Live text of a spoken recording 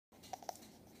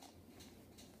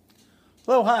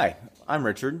Hello, hi. I'm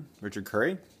Richard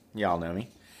Curry. Y'all know me.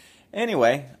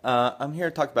 Anyway, I'm here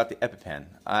to talk about the EpiPen.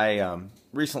 I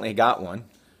recently got one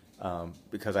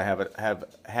because I have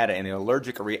had an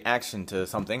allergic reaction to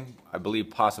something, I believe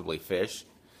possibly fish,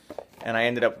 and I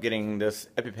ended up getting this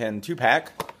EpiPen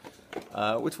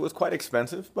 2-pack, which was quite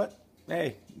expensive, but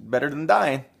hey, better than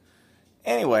dying.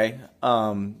 Anyway,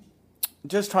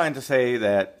 just trying to say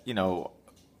that, you know,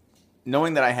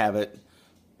 knowing that I have it,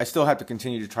 I still have to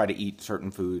continue to try to eat certain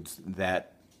foods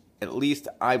that at least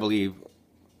I believe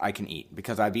I can eat,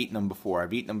 because I've eaten them before.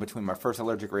 I've eaten them between my first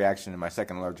allergic reaction and my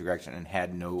second allergic reaction and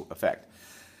had no effect.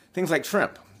 Things like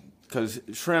shrimp, because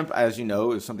shrimp, as you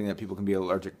know, is something that people can be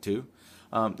allergic to.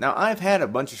 Now, I've had a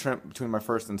bunch of shrimp between my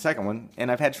first and second one,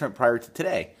 and I've had shrimp prior to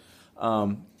today.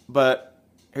 But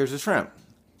here's the shrimp.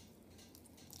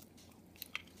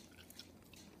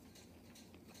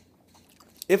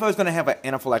 If I was going to have an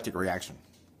anaphylactic reaction,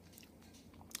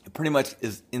 it pretty much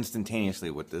is instantaneously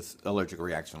with this allergic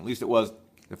reaction. At least it was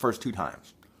the first 2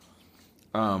 times.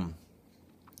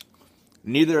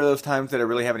 Neither of those times did I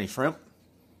really have any shrimp.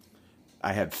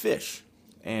 I had fish.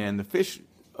 And the fish,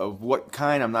 of what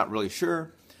kind, I'm not really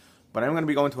sure. But I'm going to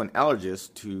be going to an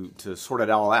allergist to sort it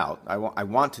all out. I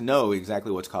want to know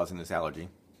exactly what's causing this allergy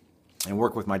and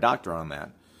work with my doctor on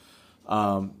that.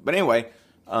 But anyway,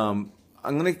 I'm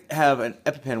going to have an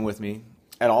EpiPen with me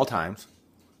at all times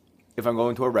if I'm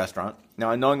going to a restaurant. Now,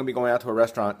 I know I'm going to be going out to a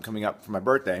restaurant coming up for my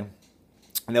birthday,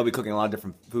 and they'll be cooking a lot of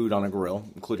different food on a grill,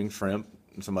 including shrimp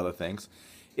and some other things.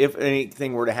 If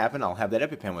anything were to happen, I'll have that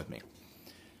EpiPen with me.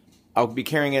 I'll be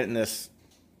carrying it in this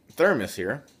thermos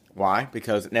here. Why?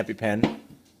 Because an EpiPen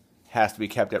has to be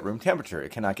kept at room temperature.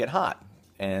 It cannot get hot,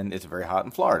 and it's very hot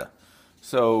in Florida.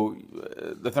 So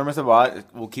the thermos I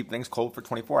bought will keep things cold for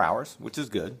 24 hours, which is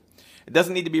good. It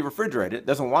doesn't need to be refrigerated. It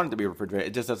doesn't want it to be refrigerated.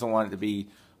 It just doesn't want it to be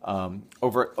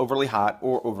overly hot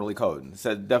or overly cold.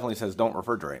 It definitely says don't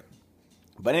refrigerate.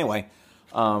 But anyway,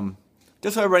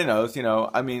 just so everybody knows, you know,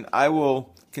 I mean, I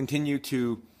will continue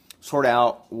to sort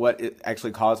out what it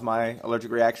actually caused my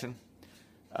allergic reaction.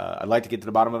 I'd like to get to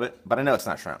the bottom of it, but I know it's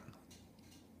not shrimp.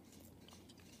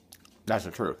 That's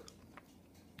the truth.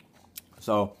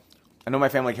 So I know my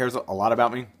family cares a lot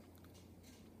about me.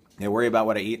 They worry about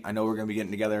what I eat. I know we're going to be getting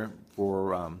together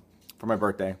for my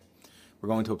birthday. We're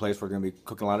going to a place where we're going to be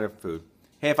cooking a lot of different food.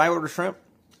 Hey, if I order shrimp,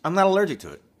 I'm not allergic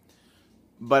to it.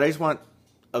 But I just want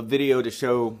a video to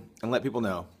show and let people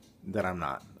know that I'm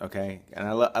not, okay? And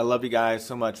I love you guys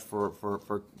so much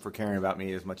for caring about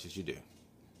me as much as you do.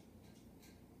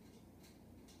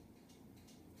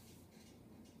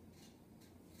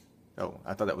 Oh,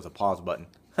 I thought that was a pause button.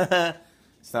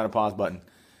 It's not a pause button.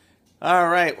 All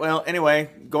right, well,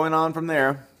 anyway, going on from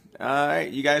there. All right,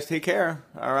 you guys take care,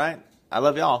 all right? I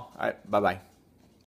love y'all. All right, bye-bye.